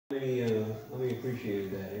How many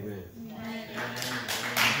appreciated that? Amen.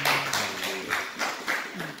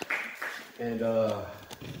 And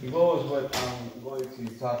he goes what I'm going to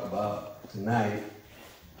talk about tonight.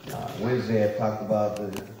 Wednesday I talked about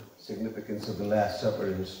the significance of the Last Supper,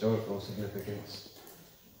 the historical significance,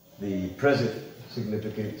 the present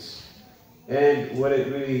significance, and what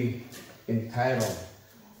it really entitled.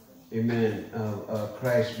 Amen.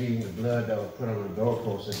 Christ being the blood that was put on the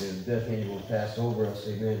doorpost, and his death angel will pass over us.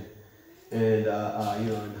 Amen. And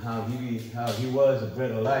and how he was the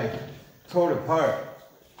bread of life, torn apart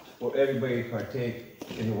for everybody to partake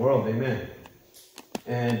in the world. Amen.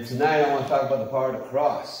 And tonight I want to talk about the power of the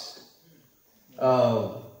cross.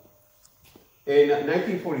 In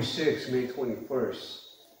 1946, May 21st,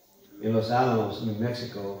 in Los Alamos, New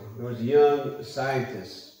Mexico, there was a young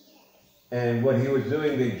scientist. And what he was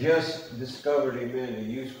doing, they just discovered, amen, the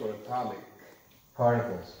use for atomic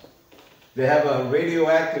particles. They have a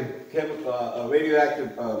radioactive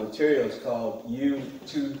materials called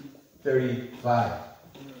U-235.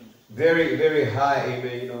 Very, very high,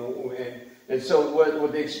 amen, And so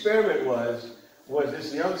what the experiment was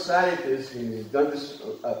this young scientist, and he's done this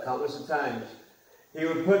countless of times, he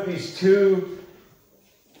would put these two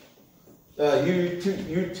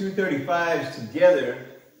U-235s together,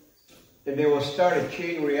 and they will start a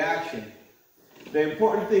chain reaction. The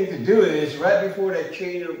important thing to do is, right before that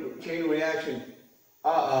chain reaction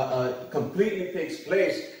completely takes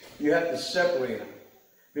place, you have to separate them.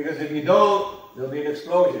 Because if you don't, there'll be an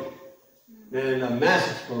explosion. And a mass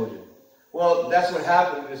explosion. Well, that's what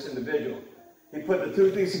happened with this individual. He put the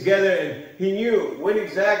two things together, and he knew when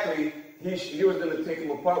exactly he was going to take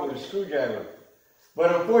them apart with a screwdriver.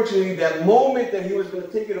 But unfortunately, that moment that he was going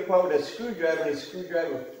to take it apart with that screwdriver, the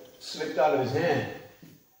screwdriver slipped out of his hand.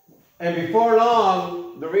 And before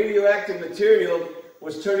long, the radioactive material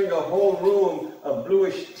was turning the whole room a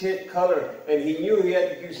bluish tint color, and he knew he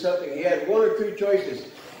had to do something. He had one or two choices.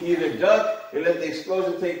 He either duck and let the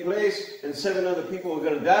explosion take place and 7 other people were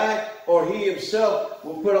going to die, or he himself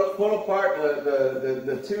will pull apart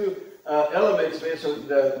the two elements, man, so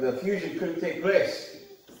the fusion couldn't take place.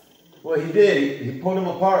 Well, he did. He pulled them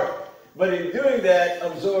apart. But in doing that,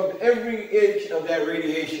 absorbed every inch of that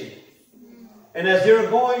radiation. And as they were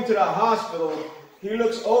going to the hospital, he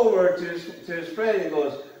looks over to his friend and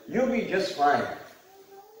goes, "You'll be just fine.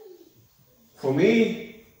 For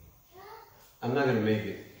me, I'm not going to make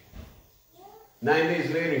it." 9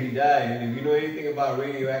 days later, he died. And if you know anything about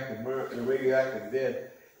radioactive death,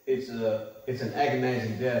 it's an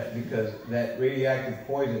agonizing death, because that radioactive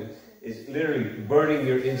poison is literally burning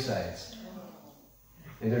your insides.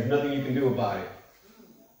 And there's nothing you can do about it.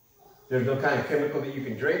 There's no kind of chemical that you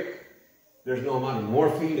can drink. There's no amount of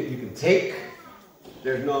morphine that you can take.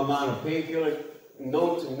 There's no amount of painkiller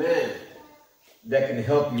known to man that can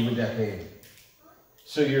help you with that pain.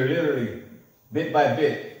 So you're literally, bit by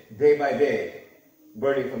bit, day by day,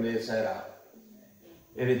 burning from the inside out.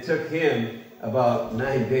 And it took him about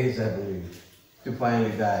 9 days, I believe, to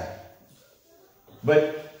finally die.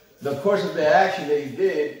 But the course of the action that he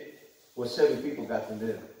did was 7 people got to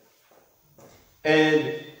live.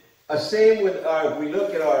 And same with we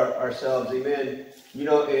look at ourselves, amen. You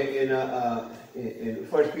know, in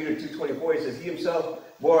 1 Peter 2:24, it says, "He himself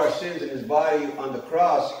bore our sins in his body on the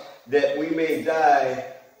cross, that we may die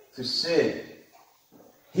to sin."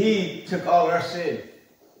 He took all our sin.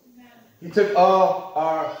 He took all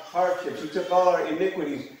our hardships. He took all our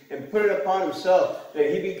iniquities and put it upon himself, that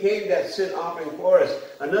he became that sin offering for us.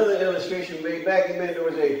 Another illustration way back, amen, there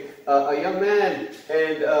was a young man,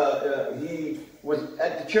 and he was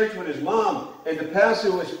at the church with his mom, and the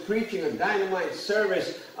pastor was preaching a dynamite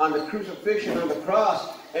service on the crucifixion on the cross,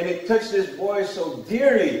 and it touched this boy so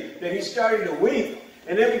dearly that he started to weep.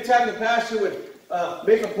 And every time the pastor would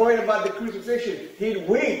make a point about the crucifixion, he'd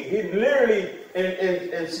weep. He'd literally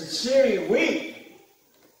and sincerely weep.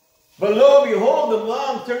 But lo and behold, the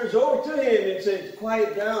mom turns over to him and says,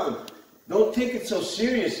 "Quiet down. Don't take it so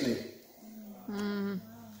seriously."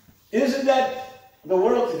 Isn't that the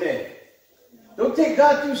world today? Don't take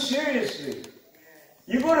God too seriously.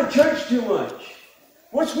 You go to church too much.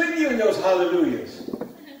 What's with you in those hallelujahs?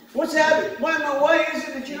 What's happening? Why is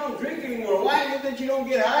it that you don't drink anymore? Why is it that you don't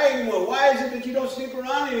get high anymore? Why is it that you don't sleep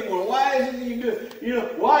around anymore? Why is it that you do,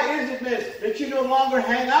 why is it that you no longer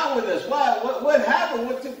hang out with us? Why? What happened?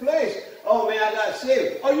 What took place? Oh man, I got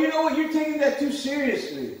saved. Oh, you know what? You're taking that too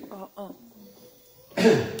seriously.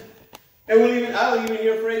 And I'll even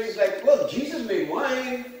hear phrases like, "Well, Jesus made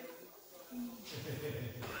wine."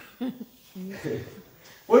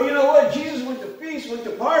 Well, you know what? Jesus went to feasts, went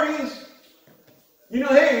to parties. You know,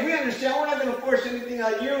 hey, we understand. We're not going to force anything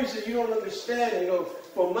on you. He said, you don't understand, you know,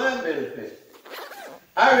 for my benefit.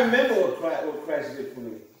 I remember what Christ did for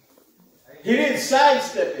me. He didn't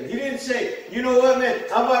sidestep it. He didn't say, you know what, man,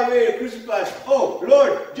 I'm about ready to crucify. Oh,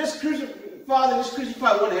 Lord, just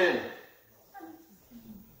crucify one hand.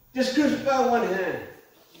 Just crucify one hand.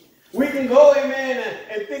 We can go, amen,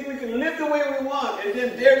 and think we can live the way we want, and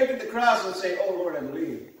then dare look at the cross and say, oh, Lord, I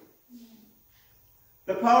believe.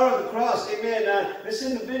 The power of the cross, amen. This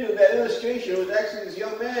individual, that illustration, was actually this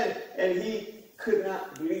young man, and he could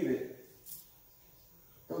not believe it.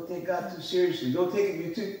 Don't take God too seriously. Don't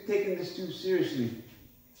take taking this too seriously.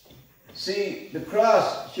 See, the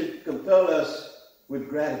cross should compel us with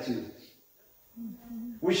gratitude.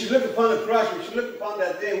 We should look upon the cross. We should look upon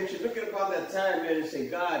that day. We should look upon that time, man, and say,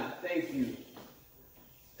 God, thank you.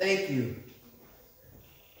 Thank you.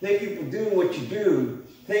 Thank you for doing what you do.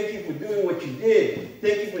 Thank you for doing what you did.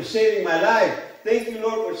 Thank you for saving my life. Thank you,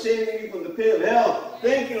 Lord, for saving me from the pit of hell.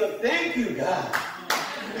 Thank you, Lord. Thank you, God.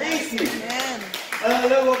 Thank you. Amen. I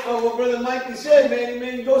love what Brother Mikey said,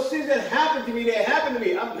 man. Those things that happened to me, they happened to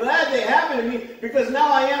me. I'm glad they happened to me because now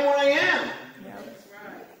I am where I am. Yeah, that's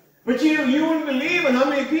right. But you wouldn't believe in how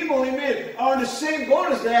many people, amen, are in the same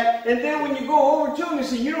boat as that. And then when you go over to them and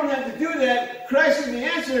say, you don't have to do that, Christ is the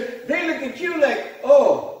answer, they look at you like,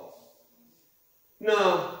 oh,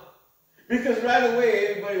 no. Because right away,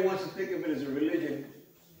 everybody wants to think of it as a religion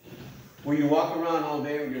where you walk around all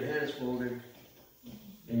day with your hands folded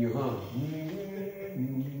and you hum.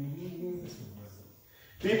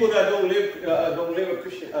 People that don't live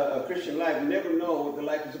a Christian life never know what the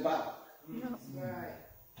life is about. That's right.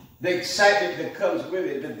 The excitement that comes with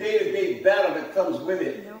it, the day-to-day battle that comes with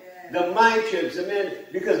it, the mind trips, amen,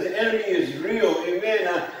 because the enemy is real, amen,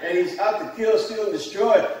 and he's out to kill, steal, and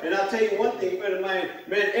destroy. And I'll tell you one thing, friend of mine,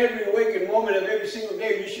 man, every waking moment of every single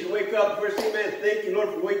day, you should wake up, first thing, man, thank you,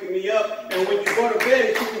 Lord, for waking me up. And when you go to bed,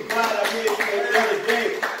 it should be God, I made it for another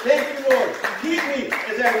day. Thank you, Lord. Keep me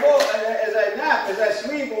as I go, as I nap, as I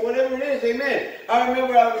sleep, or whatever it is, amen. I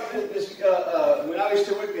remember when I used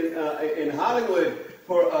to work in Hollywood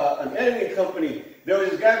for an editing company. There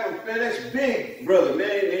was this guy from FedEx, big brother,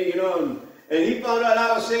 man, and, you know, and he found out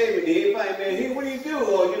I was saved, and he invited me, hey, what do you do?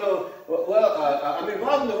 Well, you know, I'm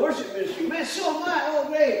involved in the worship ministry. Man, so am I. Oh,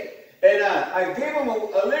 great. And I gave him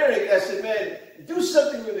a lyric. I said, man, do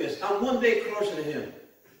something with this. I'm one day closer to him.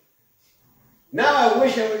 Now I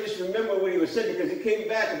wish I would just remember what he was saying, because he came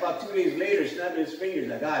back about 2 days later, snapping his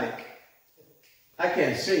fingers. I got it. I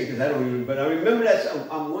can't sing because I don't even, but I remember that song.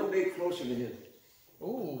 I'm one day closer to him.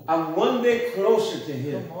 Ooh. I'm one day closer to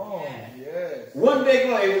him. Come on. Yes. One day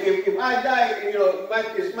closer. If I die, you know,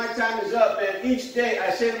 my time is up, and each day I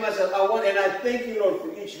say to myself, and I thank you, Lord,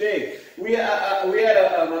 for each day. We had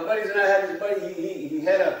my buddies and I had this buddy.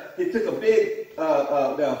 He took a big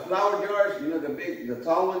the flower jars, you know, the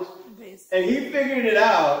tall ones, and he figured it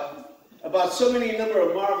out about so many number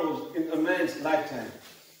of marbles in a man's lifetime.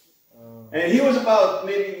 And he was about,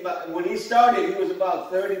 when he started, he was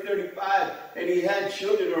about 30, 35, and he had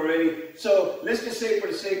children already. So let's just say for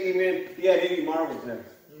the sake, amen, he had 80 marbles there.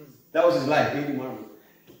 That was his life, 80 marbles.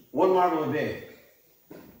 One marble a day.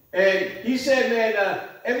 And he said, man,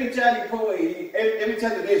 every time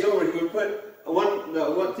the day's over, he would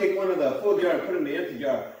take one of the full jar and put it in the empty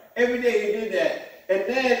jar. Every day he did that. And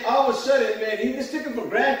then all of a sudden, man, he just took it for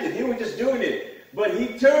granted. He was just doing it. But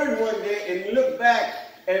he turned one day and he looked back.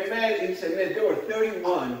 And man, he said, man, there were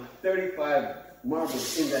 35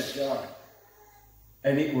 marbles in that jar.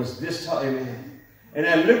 And it was this tall, man. And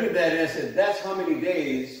I looked at that and I said, that's how many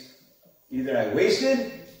days either I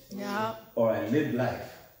wasted or I lived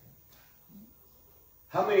life.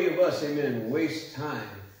 How many of us, amen, waste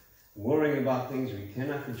time worrying about things we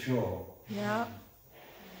cannot control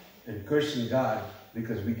and cursing God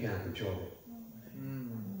because we can't control it?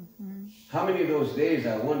 How many of those days,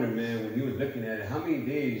 I wonder, man, when you was looking at it, how many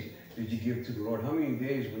days did you give to the Lord? How many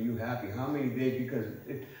days were you happy? How many days? Because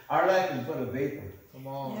our life is but a vapor. Come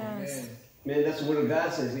on, yes. Man, that's the word of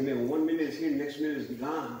God says. Amen. 1 minute is here, next minute is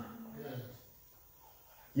gone. Yeah.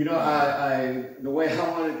 You know, the way I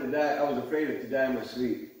wanted to die, I was afraid to die in my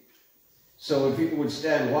sleep. So when people would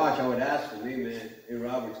stand watch, I would ask them, hey, man, hey,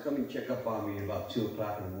 Roberts, come and check up on me about 2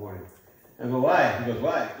 o'clock in the morning. I go, why? He goes,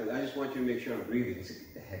 why? Because I just want you to make sure I'm breathing. He said,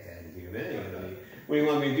 get the heck out of here, man. You know, what do you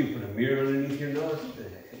want me to do? Put a mirror underneath your nose?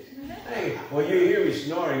 Hey, well, you hear me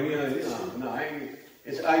snoring. You know, no, I ain't.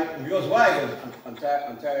 He goes, why? He goes, I'm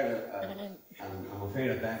tired. I'm afraid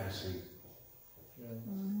of dying in my sleep.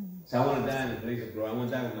 So I want to die in a blaze of glory. I want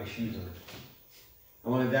to die with my shoes on. I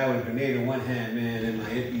want to die with a grenade in one hand, man, and my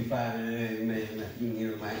MP5, and man,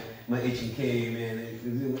 you know, my H&K, man.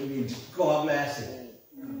 God bless it.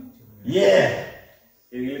 Yeah.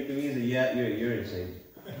 And he looked at me and said, yeah, you're insane.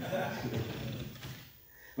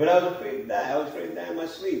 But I was afraid to die. I was afraid to die in my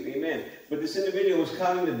sleep. Amen. But this individual was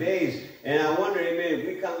counting the days. And I wonder, amen, if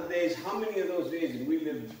we count the days, how many of those days did we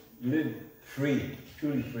live free,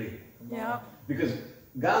 truly free? Yeah. Because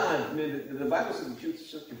God, the Bible says the truth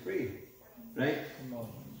sets you free. Right?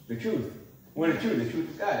 The truth. What is the truth? The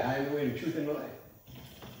truth is God. I am the way, the truth, and the life.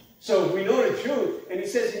 So if we know the truth, and he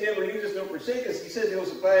says he never leaves us nor forsake us, he says he'll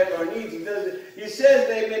supply our needs, he does it. He says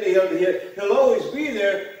that he'll always be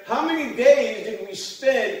there. How many days did we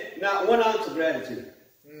spend not 1 ounce of gratitude?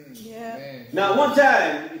 Yeah. Not one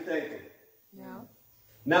time did we thank him. Yeah.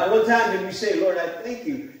 Not one time did we say, Lord, I thank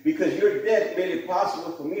you because your death made it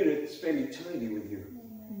possible for me to spend eternity with you.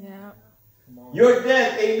 Yeah. Your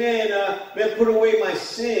death, amen, put away my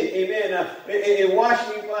sin, amen, and washed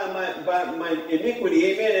me by my iniquity,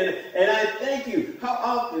 amen, and I thank you. How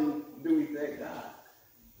often do we thank God?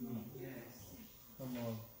 Yes. Come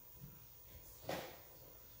on.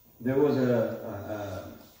 There was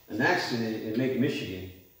an accident in Lake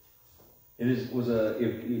Michigan. Do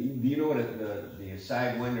you know what the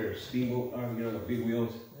sidewinder steamboat are? You know, the big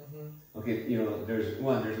wheels? Okay, you know, there's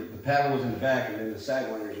the paddle was in the back, and then the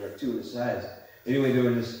sidewinders are two on the sides. Anyway, there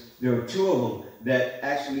were two of them that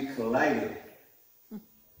actually collided.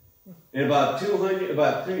 And about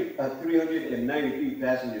 393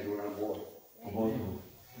 passengers were on board. Both of them.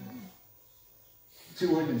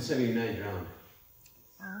 279 drowned.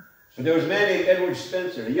 But there was a man named Edward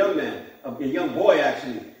Spencer, a young man, a young boy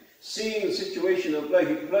actually, seeing the situation of blood.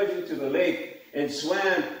 He plunged into the lake and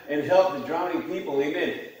swam and helped the drowning people.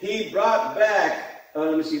 Amen. He brought back,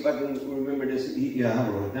 let me see if I can remember this. I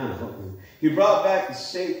wrote it down. He brought back to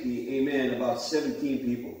safety, amen, about 17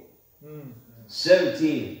 people.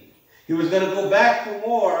 17. He was going to go back for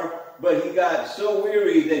more, but he got so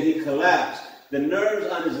weary that he collapsed. The nerves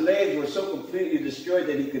on his legs were so completely destroyed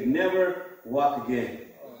that he could never walk again.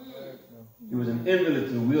 He was an invalid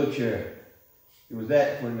to the wheelchair. He was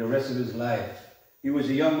that for the rest of his life. He was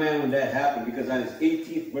a young man when that happened because on his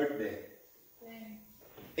 18th birthday,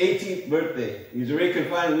 18th birthday, he was already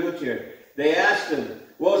confined in a wheelchair. They asked him,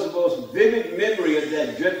 what was the most vivid memory of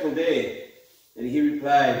that dreadful day? And he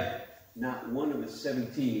replied, not one of the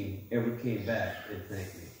 17 ever came back and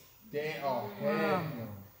thanked me. Damn. Oh, wow.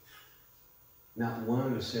 Not one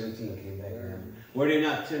of the 17 came back. Were there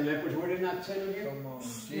not 10 lepers? Were there not 10 of you? Come on.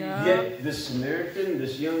 Yeah. Yet this Samaritan,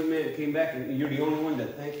 this young man came back and you're the only one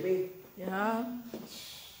that thanked me? Yeah.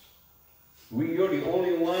 You're the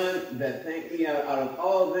only one that thanked me out of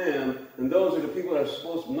all them, and those are the people that are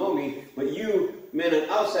supposed to know me, but you, man, an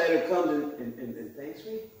outsider comes and thanks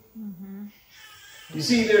me? You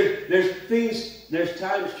see, there's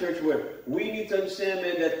times, church, where we need to understand,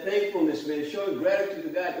 man, that thankfulness, man, showing gratitude to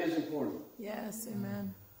God is important. Yes,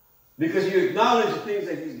 amen. Because you acknowledge the things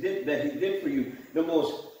that he did for you, the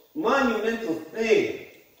most monumental thing.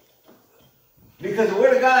 Because the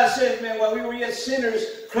Word of God says, man, while we were yet sinners,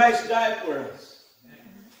 Christ died for us.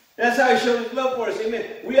 That's how he showed his love for us. Amen.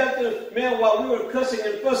 We have to, man, while we were cussing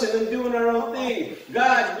and fussing and doing our own thing,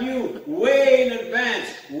 God knew way in advance,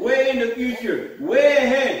 way in the future, way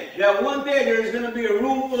ahead, that one day there is going to be a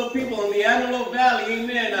room full of people in the Antelope Valley,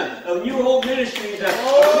 amen, of New Hope Ministries, a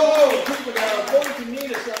room of people that are going to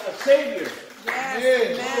need a Savior.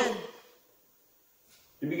 Yes, amen.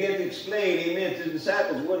 He began to explain, amen, to the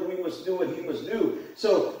disciples what we must do, what he must do.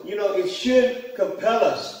 So, you know, it should compel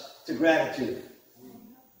us to gratitude.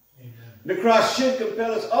 Amen. The cross should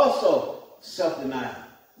compel us also self-denial.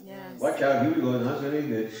 Yes. Watch out, here we go. That's really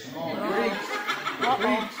good. Thanks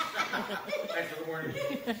for the warning.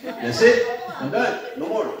 That's it. I'm done. No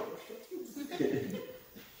more.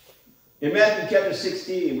 In Matthew chapter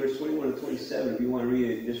 16, verse 21 to 27, if you want to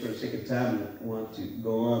read it just for the sake of time, I want to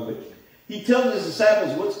go on, but he tells his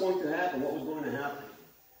disciples what's going to happen, what was going to happen,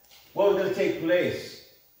 what was going to take place.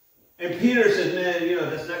 And Peter says, man, you know,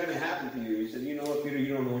 that's not going to happen to you. He said, you know what, Peter,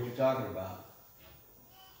 you don't know what you're talking about.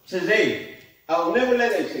 He says, hey, I'll never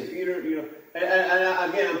let that. Say, Peter, you know, and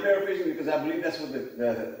again, I'm paraphrasing because I believe that's what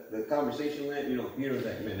the conversation went. You know, Peter was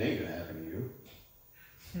like, man, it ain't going to happen to you.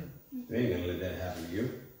 They ain't going to let that happen to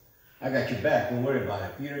you. I got your back. Don't worry about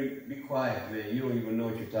it. Peter, be quiet, man. You don't even know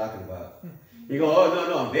what you're talking about. You go, oh,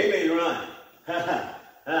 no, they may run.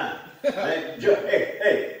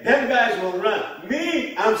 Hey, them guys will run.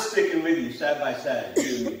 Me, I'm sticking with you side by side.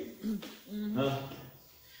 You and me. Huh?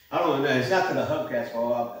 I don't know. It's not to the hubcaps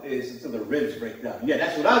fall off. It's until the ribs break down. Yeah,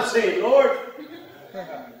 that's what I'm saying, Lord.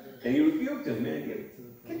 And he rebuked him, man.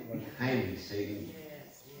 Get behind me, Satan.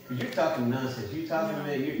 Because you're talking nonsense. You're talking, man,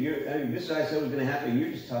 I mean, this is what I said was going to happen.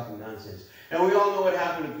 You're just talking nonsense. And we all know what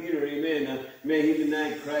happened to Peter, amen. Man, he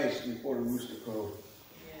denied Christ before the rooster crowed.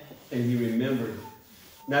 Yeah. And he remembered.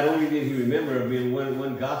 Not only did he remember, I mean,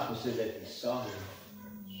 one gospel said that he saw him.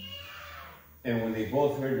 And when they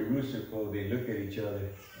both heard the rooster crow, they looked at each other.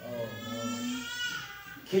 Oh, no.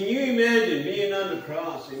 Can you imagine being on the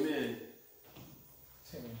cross, amen?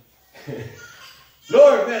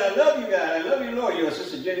 Lord, man, I love you, God. I love you, Lord. Your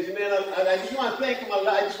sister Jenny said, man, I just want to thank him.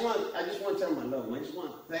 I just want to tell him I love him. I just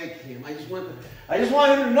want to thank him. I just want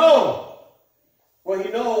him to know what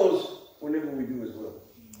he knows whenever we do his will.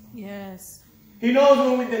 Yes. He knows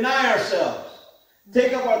when we deny ourselves,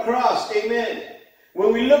 take up our cross, amen.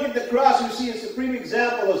 When we look at the cross, we see a supreme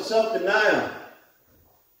example of self-denial.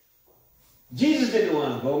 Jesus didn't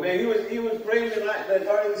want to go, man. He was praying in the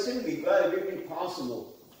Garden of Gethsemane. God, if it be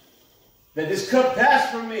possible, that this cup pass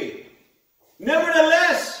from me.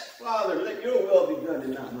 Nevertheless, Father, let your will be done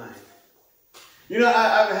and not mine. You know,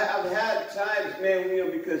 I've had times, man, you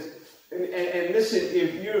know, because, and listen,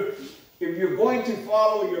 if you're going to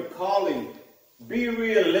follow your calling, be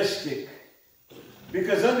realistic.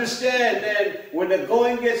 Because understand, man, when the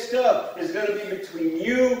going gets tough, it's going to be between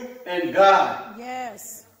you and God.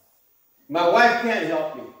 Yes. My wife can't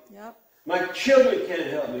help me. Yep. My children can't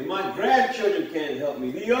help me. My grandchildren can't help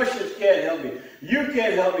me. The ushers can't help me. You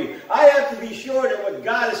can't help me. I have to be sure that what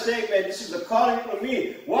God is saying, man, this is a calling from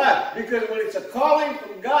me. Why? Because when it's a calling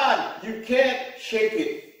from God, you can't shake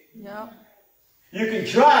it. Yep. You can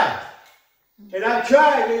try. And I've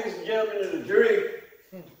tried, ladies and gentlemen of the jury.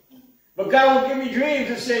 But God will give me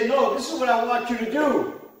dreams and say, no, this is what I want you to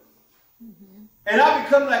do. Mm-hmm. And I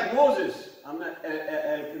become like Moses. I'm not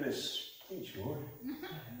adequate to speech, Lord.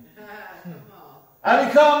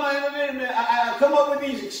 I come up with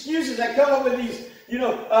these excuses. I come up with these, you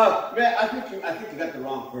know, man, I think you got the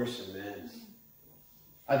wrong person, man.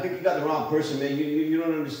 I think you got the wrong person, man. You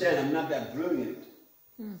don't understand. I'm not that brilliant.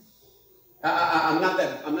 I'm not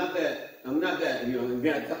that, you know,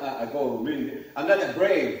 again, I go really, I'm not that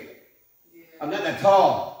brave. I'm not that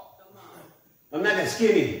tall. I'm not that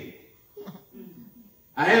skinny.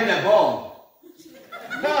 I am that bald.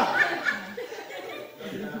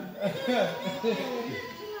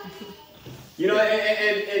 You know,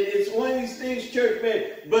 and it's one of these things, church,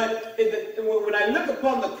 man. But when I look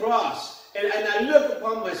upon the cross, and I look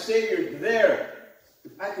upon my Savior there,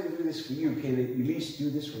 if I can do this for you, can you at least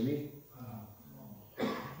do this for me?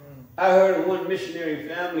 I heard of one missionary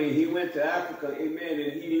family. He went to Africa, amen,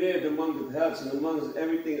 and he lived among the huts and amongst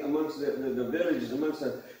everything, amongst the villages, amongst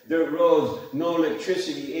the dirt roads, no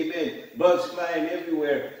electricity, amen, bugs flying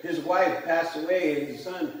everywhere. His wife passed away, and his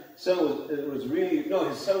son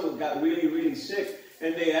got really, really sick.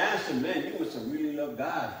 And they asked him, man, you must have really loved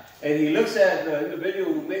God. And he looks at the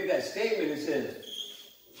individual who made that statement and says,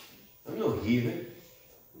 I'm no heathen.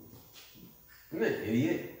 I'm an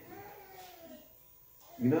idiot.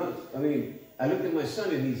 You know, I mean, I looked at my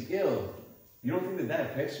son and he's ill. You don't think that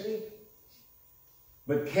affects me?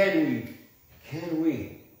 But can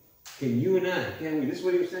you and I, this is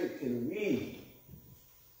what he was saying, can we,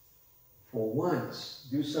 for once,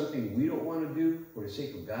 do something we don't want to do for the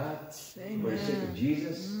sake of God, Amen. For the sake of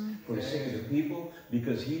Jesus, for the sake of the people,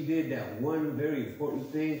 because he did that one very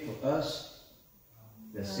important thing for us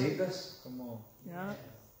that saved us? Come on. Yeah.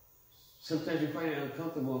 Sometimes you find it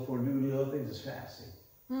uncomfortable for doing little things as fasting.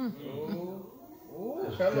 I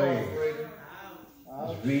was praying. I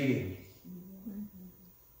was reading.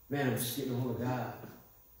 Man, I'm just getting a hold of God.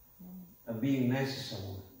 I'm being nice to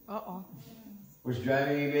someone. Was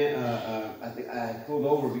driving, man. I think I pulled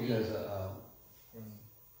over because I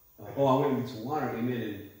went to get some water, amen.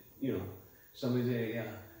 And you know, somebody said,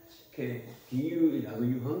 can you? Are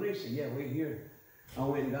you hungry? I said, yeah, wait here. I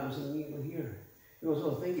went and got him something to eat here. He goes,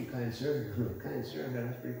 oh, thank you, kind sir. Kind sir,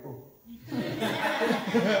 that's pretty cool.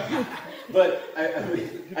 But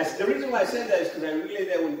the reason why I said that is because I realized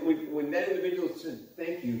that when that individual said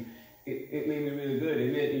thank you, it made me really good.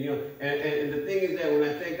 Amen. You know, and the thing is that when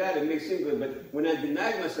I thank God, it makes him good. But when I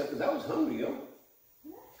denied myself, because I was hungry,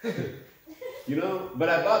 you know, but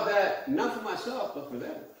I bought that not for myself, but for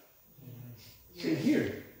them. See,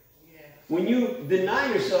 here. When you deny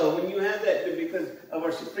yourself, when you have that, because of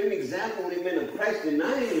our supreme example, amen, of Christ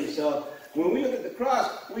denying himself, when we look at the cross,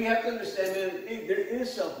 we have to understand, man, there is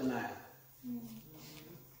self-denial.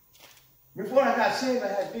 Before I got saved, I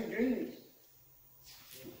had big dreams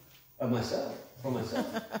of myself, for myself.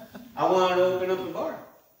 I wanted to open up a bar.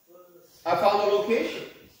 I found a location.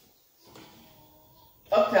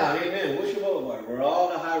 Uptown, amen, Wilshire Boulevard, where all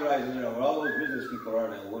the high-rises are, where all those business people are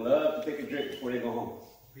now. We'll love to take a drink before they go home.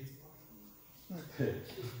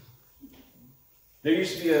 There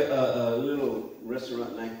used to be a little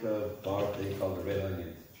restaurant, nightclub, bar thing called the Red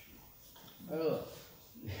Onion. Oh.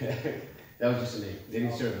 That was just a name. They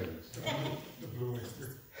didn't serve it. The Blue Oyster.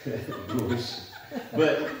 Blue Oyster.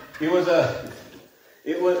 But it was,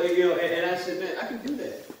 you know, and I said, man, I can do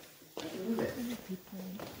that. I can do that.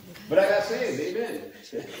 But I got saved, amen.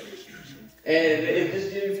 And it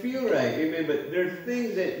just didn't feel right, amen. But there are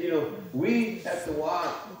things that, you know, we have to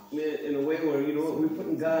walk in a way where, you know, we're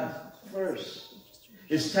putting God first.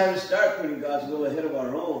 It's time to start putting God's will ahead of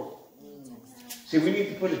our own. See, we need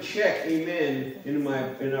to put a check, amen, in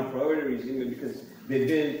our priorities, amen, because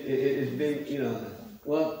it's been, you know,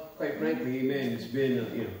 well, quite frankly, amen, it's been,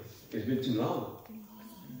 you know, it's been too long.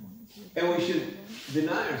 And we should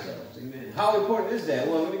deny ourselves, amen. How important is that?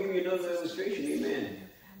 Well, let me give you another illustration, amen.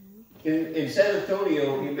 In San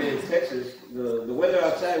Antonio, amen, Texas, the weather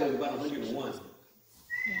outside was about 101.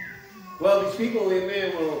 Well, these people,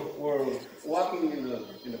 amen, were walking in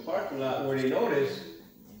the parking lot where they noticed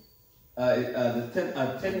a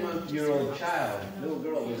 10-month-old child, little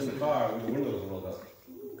girl, was in the car with the windows rolled up.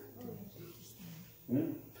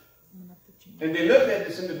 And they looked at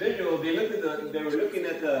this individual. They were looking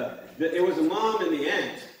at it was a mom and the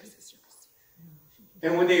aunt.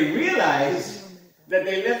 And when they realized that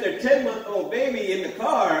they left their 10-month-old baby in the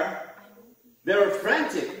car, they were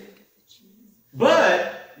frantic.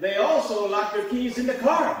 But they also locked their keys in the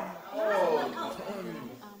car. Oh.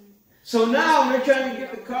 So now they're trying to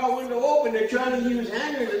get the car window open. They're trying to use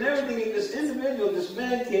hangers and everything. And this individual, this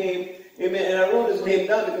man came, amen, and I wrote his name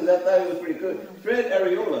down because I thought he was pretty good. Fred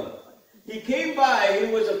Areola. He came by,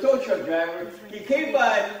 he was a tow truck driver. He came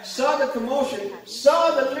by, saw the commotion,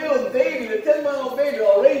 saw the little baby, the 10-month-old baby,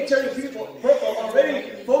 already turning purple,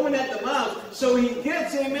 already foaming at the mouth. So he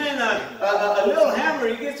gets, amen, a little hammer,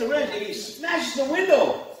 he gets a wrench, and he smashes the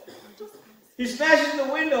window. He smashes the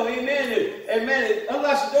window, amen, and man, it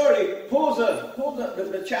unlocks the door, he pulls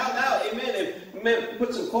the child out, amen, and man,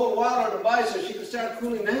 puts some cold water on her body so she can start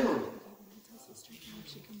cooling down.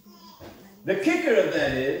 The kicker of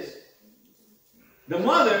that is, the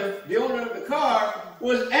mother, the owner of the car,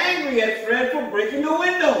 was angry at Fred for breaking the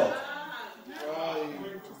window.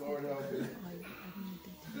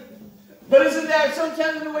 But isn't that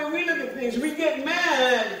sometimes the way we look at things? We get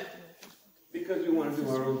mad because we want to do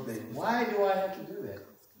our own thing. Why do I have to do that?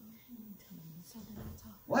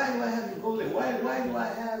 Why do I have to go there? Why do I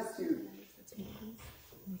have to?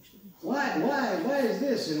 Why is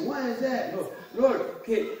this and why is that? Lord,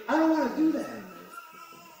 okay, I don't want to do that.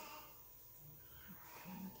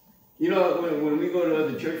 You know, when we go to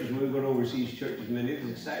other churches, when we go to overseas churches, man, it's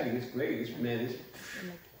exciting. It's great. It's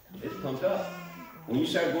pumped up. When you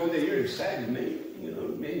start going there, you're excited, man. You know,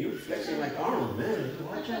 man, you're flexing like Arnold, man.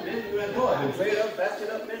 Watch out, man. You're gonna go. I've been prayed up, fasted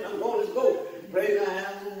up, man. I'm going. Let's go. Pray God.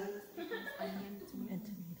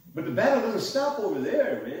 But the battle doesn't stop over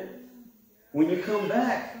there, man. When you come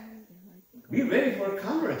back, be ready for a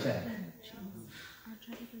counterattack.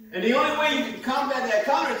 And the only way you can combat that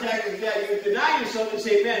counterattack is that you deny yourself and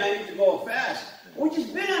say, man, I need to go fast. We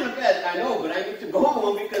just been on a fast. I know, but I need to go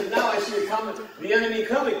on because now I see the enemy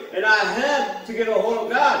coming. And I have to get a hold of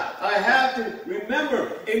God. I have to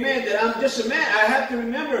remember, amen, that I'm just a man. I have to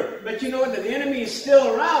remember, but you know what, that the enemy is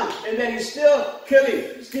still around and that he's still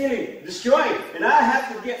killing, stealing, destroying. And I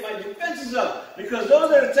have to get my defenses up because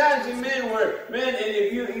those are the times, amen, where, man, and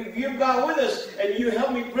if you've gone with us and you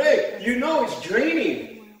help me pray, you know it's draining.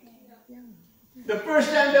 The first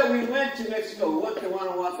time that we went to Mexico, what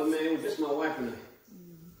Tijuana, man, it was just my wife and I.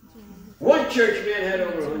 One church, man, had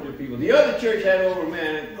over 100 people. The other church had over,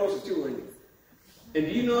 man, close to 200. And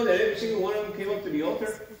do you know that every single one of them came up to the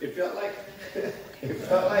altar? It felt like. It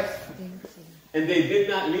felt like. And they did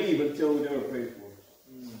not leave until they were prayed for.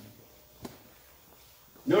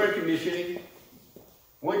 No air conditioning.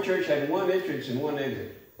 One church had one entrance and one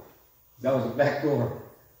exit. That was the back door.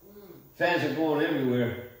 Fans are going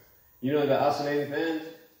everywhere. You know the oscillating fans?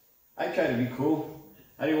 I tried to be cool.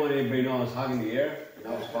 I didn't want anybody to know I was hogging the air. And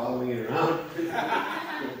I was following it around.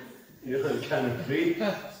 You know, I'm trying to free.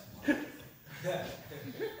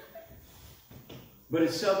 But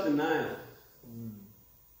it's self-denial.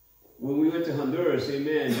 When we went to Honduras,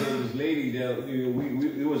 amen, there was this lady that,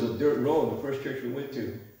 it was a dirt road, the first church we went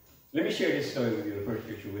to. Let me share this story with you, the first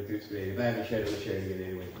church we went to. It's great. If I haven't shared it, I'll share it again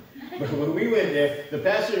anyway. But when we went there, the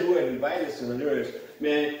pastor who had invited us to Honduras,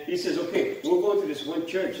 man, he says, okay, we're going to this one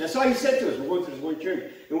church. That's all he said to us. We're going to this one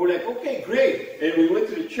church. And we're like, okay, great. And we went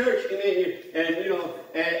to the church, and you know,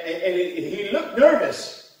 and he looked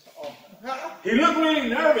nervous. He looked really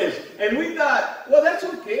nervous. And we thought, well, that's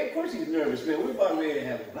okay. Of course he's nervous, man. We're about ready to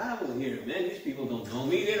have a Bible here, man. These people don't know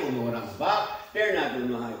me. They don't know what I'm about. they're not going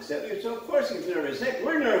to know how to accept you. So of course he's nervous. Heck,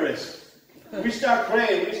 we're nervous. We start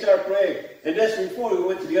praying. And that's before we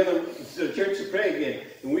went to the church to pray again.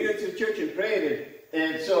 And we went to the church and prayed.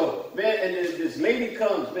 And so, man, and this lady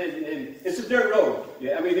comes, man, and it's a dirt road.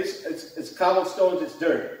 Yeah, I mean, it's cobblestones, it's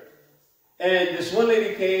dirt. And this one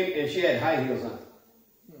lady came, and she had high heels on.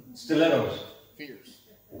 Stilettos. Fierce.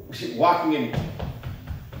 She walking in.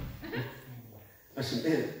 I said,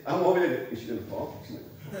 man, I'm over there. Is she going to fall?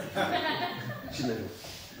 She's not going to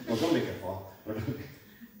fall. Well, don't make her fall.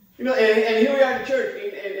 You know, and here we are at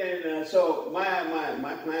church. And so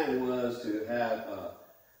my plan was to have,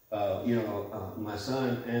 my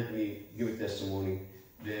son, Anthony, give a testimony.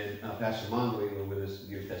 Then Pastor Mondo, with us,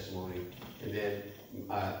 give a testimony. And then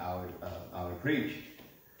I would preach.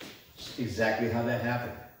 Exactly how that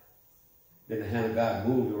happened. Then the hand of God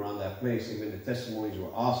moved around that place. And then the testimonies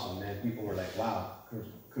were awesome, man. People were like, wow,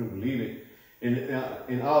 couldn't believe it.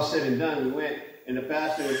 And all said and done, we went, and the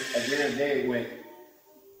pastor at the end of the day went,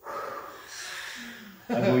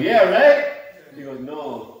 I go, yeah, right? He goes,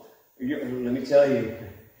 no. Let me tell you,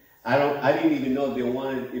 I didn't even know if they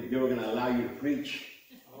were going to allow you to preach.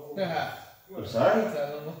 I'm sorry?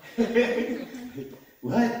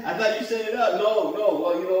 What? I thought you set it up. No.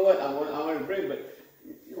 Well, you know what? I want to bring, but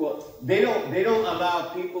well, they don't allow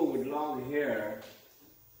people with long hair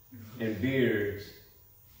and beards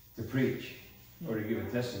to preach or to give a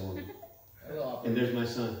testimony. And there's my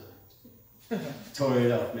son. Tore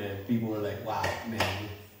it up, man. People were like, wow, man.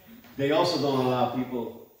 They also don't allow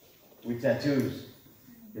people with tattoos.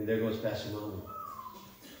 And there goes Pastor Mondo.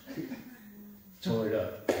 Tore it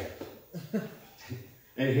up.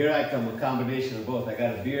 And here I come, a combination of both. I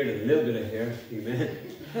got a beard and a little bit of hair. Amen.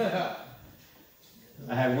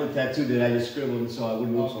 I had one tattoo that I just scribbled so I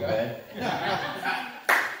wouldn't look so bad.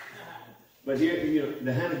 But here,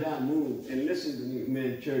 the hand of God moved. And listen to me,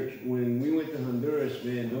 man, church. When we went to Honduras,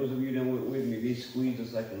 man, those of you that went with me, they squeezed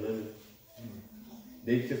us like a lemon.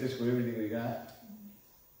 They took us for everything we got.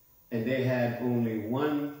 And they had only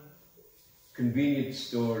one convenience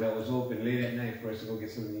store that was open late at night for us to go get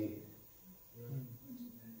something to eat.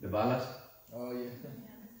 The balas. Oh, yeah.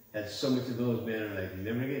 Had so much of those, man, are like,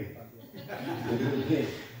 never again. Never again.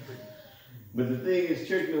 But the thing is,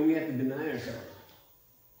 church, man, we have to deny ourselves.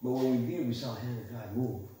 But when we did, we saw the hand of God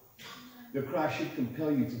move. The cross should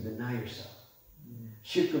compel you to deny yourself.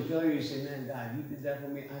 Should compel you to say, man, God, you did that for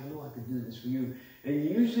me. I know I could do this for you. And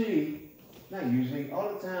usually, not usually,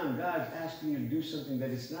 all the time, God's asking you to do something that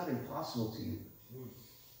is not impossible to you.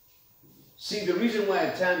 See, the reason why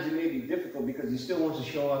at times it may be difficult because he still wants to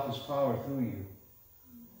show off his power through you.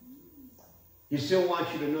 He still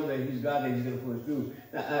wants you to know that he's God and he's going to put it through.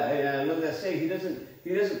 I love that saying. He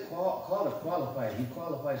doesn't call the qualified. He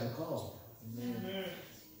qualifies the called. Amen.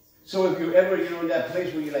 So if you're ever, in that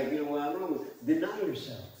place where you're like, what I'm wrong with, deny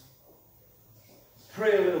yourself.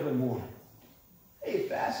 Pray a little bit more. Hey,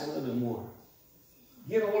 fast a little bit more.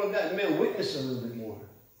 Get a hold of God. Man, witness a little bit more.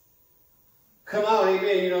 Come out,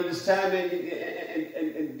 amen, this time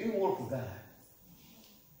and do more for God.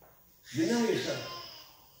 Deny yourself.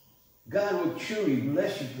 God will truly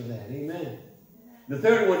bless you for that. Amen. The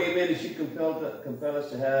third one, amen, is she compel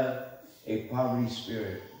us to have a poverty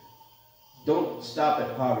spirit. Don't stop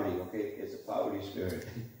at poverty, okay? It's a poverty spirit.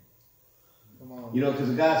 Come on.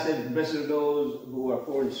 Because God said, blessed are those who are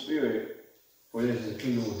poor in spirit, for this is the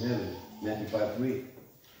kingdom of heaven. Matthew 5:3.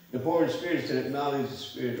 The poor in spirit is to acknowledge the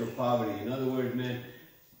spiritual poverty. In other words, man,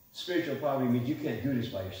 spiritual poverty means you can't do this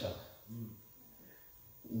by yourself.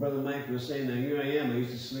 Brother Mike was saying that here I am. I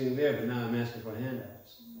used to swing there, but now I'm asking for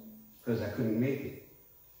handouts because I couldn't make it.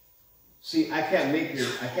 See, I can't make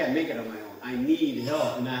it on my own. I need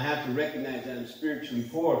help, and I have to recognize that I'm spiritually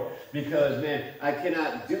poor because, man, I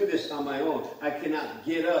cannot do this on my own. I cannot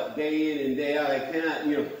get up day in and day out. I cannot,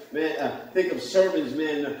 think of sermons,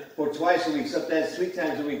 man, for twice a week, sometimes 3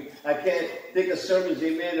 times a week. I can't think of sermons,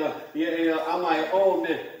 amen, on my own,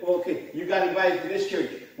 man. Okay, you got invited to this church.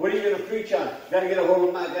 What are you going to preach on? Got to get a hold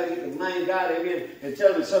of got to get the mind of God, amen, and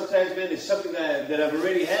tell them sometimes, man, it's something that I've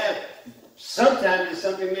already had. Sometimes it's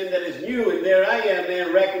something, man, that is new, and there I am,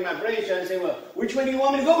 man, racking my brain trying to say, well, which way do you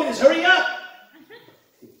want me to go with this? Hurry up!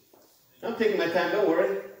 I'm taking my time, don't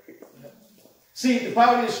worry. See, the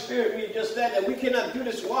power of the Spirit means just that we cannot do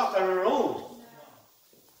this walk on our own.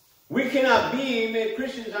 We cannot be, amen,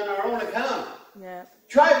 Christians on our own account. Yeah.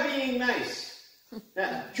 Try being nice.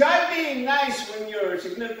 Now, try being nice when your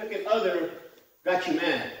significant other got you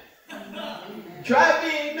mad. Try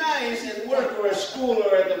being nice at work or at school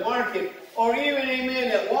or at the market Or even,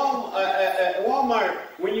 amen, at Walmart,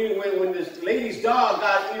 when this lady's dog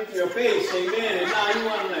got into your face, amen, and now you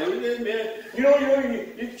want to,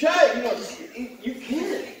 you try it, you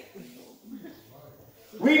can't.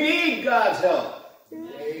 We need God's help.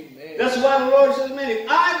 Amen. That's why the Lord says, man, if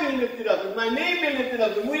I be lifted up, if my name be lifted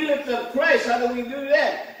up, if we lift up Christ, how do we do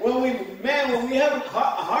that? When we have a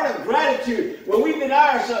heart of gratitude, when we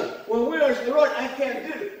deny ourselves, when we are the Lord, I can't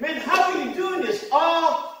do it. Man, how are you doing this?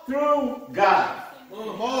 All through God.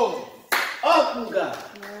 All through God.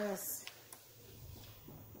 Yes.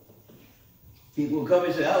 People come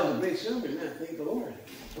and say, that was a great sermon, man. Thank the Lord.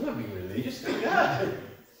 I'm not being religious. Thank God.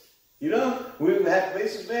 We've had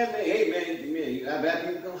places, man, hey, man, I've had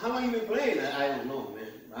people come, how long you been playing? I don't know, man.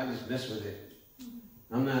 I just mess with it.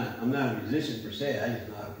 I'm not a musician per se. I just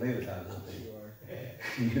know how to play without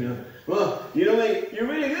nothing. Well, man, you're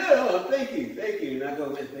really good. Oh, thank you. And I go,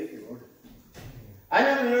 man, thank you, Lord. I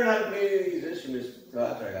never learned how to play any of these instruments until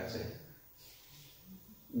after I got saved.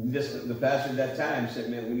 Just the pastor at that time said,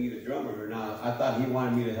 man, we need a drummer. Now, I thought he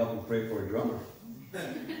wanted me to help him pray for a drummer.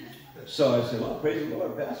 So I said, well, praise the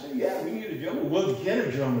Lord, Pastor. Yeah, we need a drummer. We'll get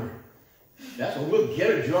a drummer. That's what we'll get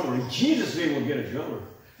a drummer. In Jesus' name, we'll get a drummer.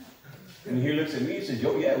 And he looks at me and says,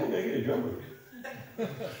 oh, yeah, we're going to get a drummer.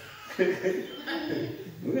 We're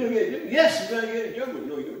going to get a drummer. Yes, we're going to get a drummer.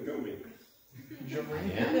 No, you're a drummer.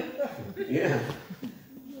 Yeah? Yeah.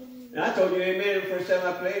 And I told you, amen, the first time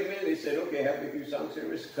I played, man, they said, okay, have a few song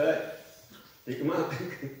service, cut, take them out.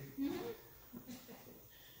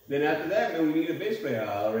 Then after that, man, we need a bass player.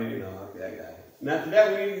 I already know. Okay, I got it. And after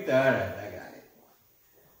that, we need a guitar. I got it.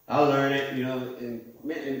 I'll learn it, And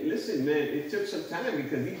listen, man, it took some time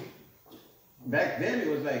because back then it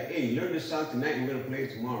was like, hey, learn this song tonight. We're gonna play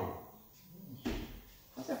it tomorrow.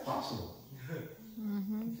 How's that possible?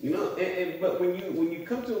 But when you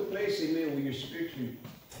come to a place, amen, where you're spiritually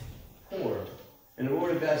poor, and the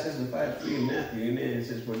Word of God says in 5:3 in Matthew, amen, it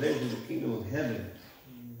says, "For theirs is the kingdom of heaven."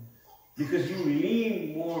 Because you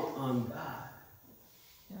lean more on God.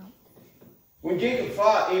 Yeah. When Jacob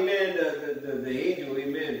fought, amen, the angel,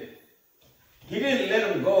 amen, he didn't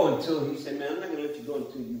let him go until he said, man, I'm not going to let you go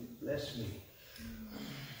until you bless me.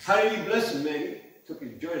 How did he bless him, man? He took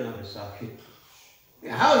his joint out of his socket.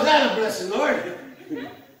 Yeah, how is that a blessing, Lord?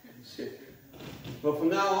 But from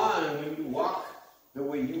now on, when you walk the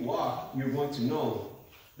way you walk, you're going to know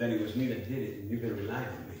that it was me that did it, and you're going to rely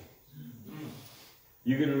on me.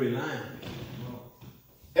 You're going to rely on me.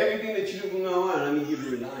 Everything that you do from now on, I need you to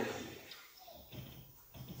rely on me.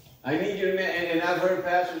 I need you to, man, and I've heard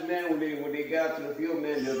pastors, man, when they get out to the field,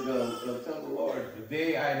 man, they'll tell the Lord, the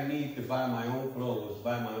day I need to buy my own clothes,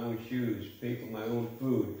 buy my own shoes, pay for my own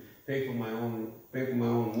food, pay for my own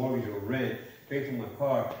mortgage or rent, pay for my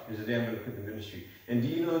car, is the day I'm going to quit the ministry. And do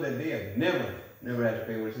you know that they have never had to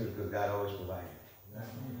pay one since because God always provided.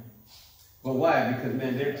 But why? Because,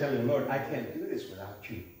 man, they're telling the Lord, I can't do this without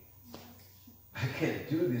you. I can't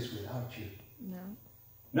do this without you. No.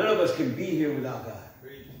 None of us can be here without God.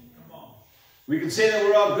 Come on. We can say that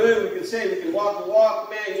we're all good. We can say we can walk the walk,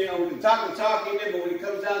 man. We can talk the talk, amen. But when it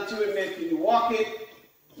comes down to it, man, can you walk it?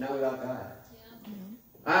 Not without God. Yeah.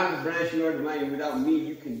 I'm the branch, you are the vine. Without me,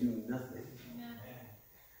 you can do nothing.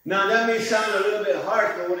 Now, that may sound a little bit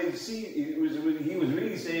harsh, but what he was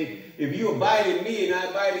really saying, if you abide in me and I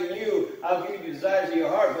abide in you, I'll give you the desires of your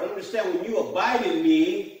heart. But understand, when you abide in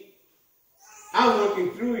me, I'm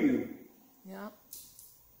working through you. Yeah.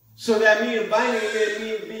 So that means abiding in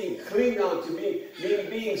me means being clinged on to me, means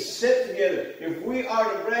being set together. If we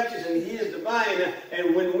are the branches and he is the vine,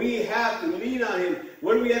 and when we have to lean on him,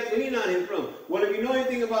 where do we have to lean on him from? Well, if you know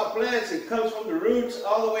anything about plants, it comes from the roots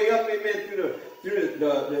all the way up, amen, through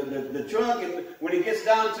the trunk, and when it gets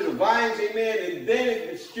down to the vines, amen, and then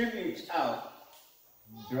it distributes out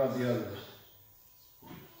throughout the others.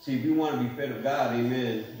 See, if you want to be fed of God,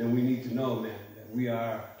 amen, then we need to know, man, that we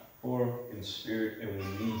are poor in spirit and we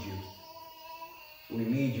need you. We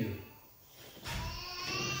need you.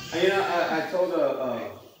 And, I told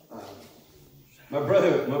my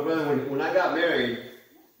brother, when I got married,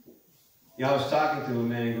 I was talking to him,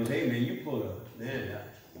 man, he goes, hey, man, you pulled up, man,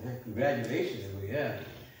 congratulations. I go, yeah.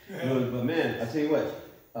 But man, I tell you what,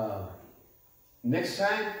 next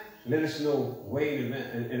time, let us know way in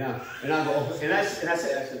advance. And I go, and I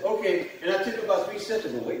said, okay. And I took about 3 steps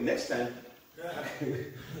and go, wait, next time.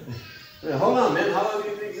 Hold on, man. How long do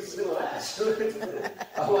you think this is going to last?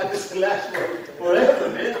 I want this to last forever,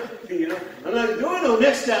 man. I'm not doing no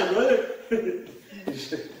next time, brother.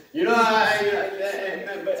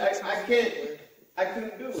 I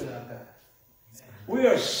couldn't do it without that. We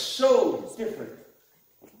are so different.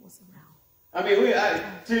 I mean,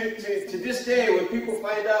 to this day, when people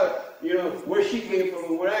find out, you know, where she came from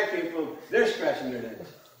and where I came from, they're scratching their heads.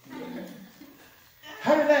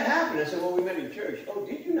 How did that happen? I said, well, we met in church. Oh,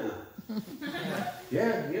 did you now?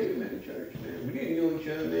 Yeah, we met in church, man. We didn't know each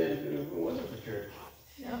other, man. It wasn't for church.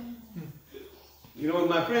 Yeah. You know, when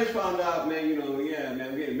my friends found out, man, you know, yeah, man,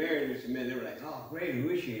 I'm getting married, and man, they were like, oh, great, who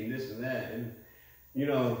is she, and this and that. And, you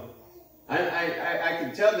know, I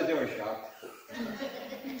could tell that they were shocked.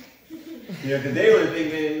 You know, because they were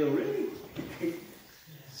thinking, man, you know, really?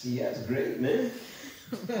 See, that's great, man.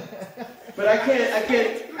 But I can't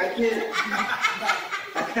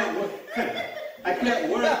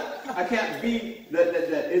be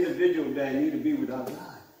that individual that I need to be without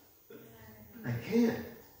God. I can't.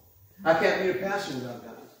 I can't be a pastor without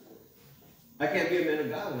God. I can't be a man of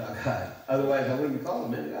God without God. Otherwise, I wouldn't be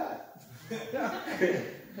called a man of God.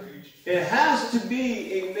 It has to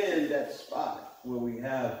be, amen, that spot where we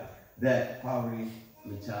have that poverty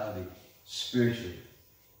mentality spiritually.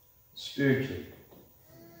 Spiritually.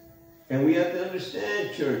 And we have to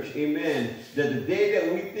understand, church, amen, that the day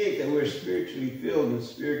that we think that we're spiritually filled and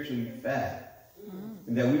spiritually fat,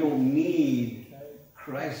 and that we don't need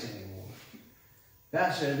Christ anymore.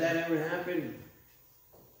 Pastor, has that ever happened?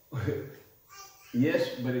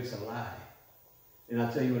 Yes, but it's a lie. And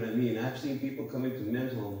I'll tell you what I mean. I've seen people come into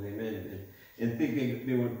men's homes, amen, and think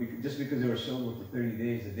they were, just because they were sober for 30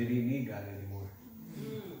 days, that they didn't need God anymore.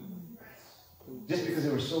 Just because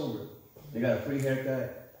they were sober. They got a free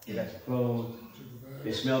haircut, they got some clothes,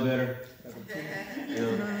 they smell better, you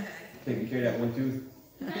know, taking care of that one tooth.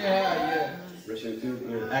 Yeah. Brushing the tooth,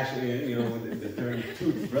 you know, actually, you know, with the term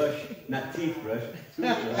toothbrush, not teeth brush,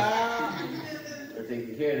 toothbrush. They're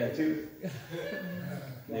taking care of that tooth.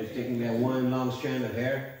 They're taking that one long strand of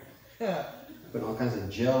hair, putting all kinds of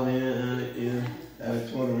gel in it, you know, have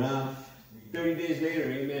it twirled around. 30 days later,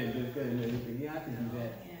 amen, just good. And they think, yeah, I can do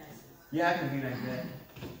that. Yeah, I can be like that.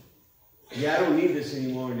 Yeah, I don't need this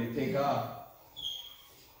anymore, and they take off.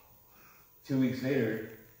 2 weeks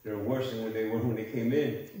later, they're worse than when they were when they came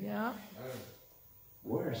in. Yeah.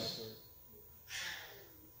 Worse.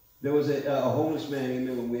 There was a homeless man,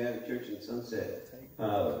 amen, when we had a church in Sunset.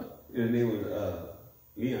 His name was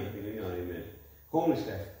Leon, amen. Homeless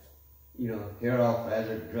guy. You know, hair all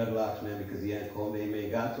frazzled, dreadlocks, man, because he had cold, amen.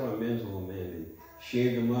 Got to our men's home, man, and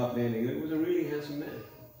shaved him up, man. He was a really handsome man.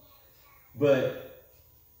 But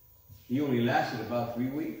he only lasted about 3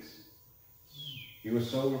 weeks. He was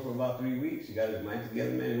sober for about 3 weeks. He got his mind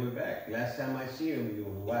together, man, and went back. Last time I see him, he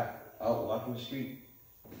was out walking the street.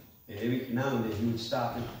 And every now and then he would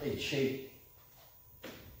stop and shake.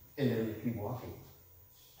 And then he'd keep walking.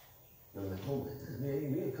 And I'm like, oh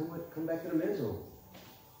man, come back to the men's home.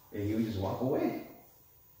 And he would just walk away.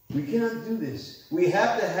 We cannot do this. We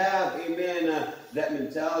have to have, amen, that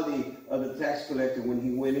mentality of the tax collector when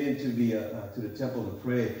he went into the temple to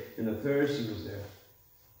pray, and the Pharisee was there.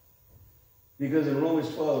 Because in Romans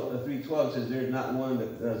 3:12 says, there's not one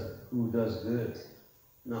who does good.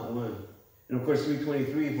 Not one. And of course,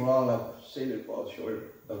 3:23, for all have sinned and fall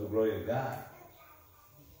short of the glory of God.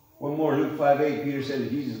 One more, Luke 5:8, Peter said to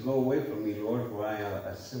Jesus, go away from me, Lord, for I am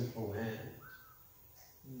a sinful man.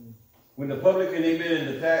 When the publican,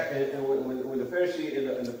 amen, and when the Pharisee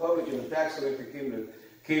and the publican and the tax collector came to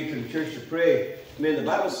the church to pray, man, the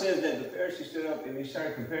Bible says that the Pharisee stood up and he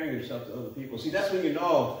started comparing himself to other people. See, that's when you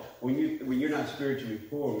know when you're not spiritually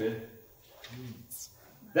poor, man.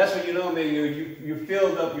 That's when you know, man, you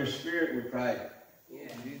filled up your spirit with pride.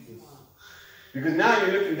 Yeah. Because now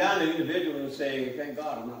you're looking down at an individual and saying, thank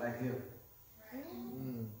God I'm not like him.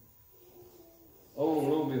 Oh,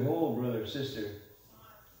 lo and behold, brother, sister,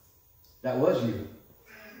 that was you.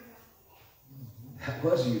 That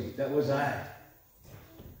was you. That was I.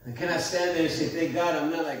 And can I stand there and say, thank God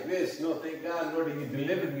I'm not like this? No, thank God, Lord, that you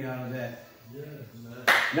delivered me out of that. Yes,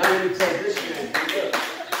 now let me tell this man, hey, look,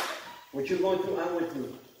 what you're going through, I went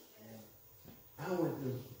through. I went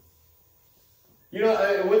through. You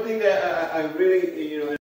know, one thing that I really, you know,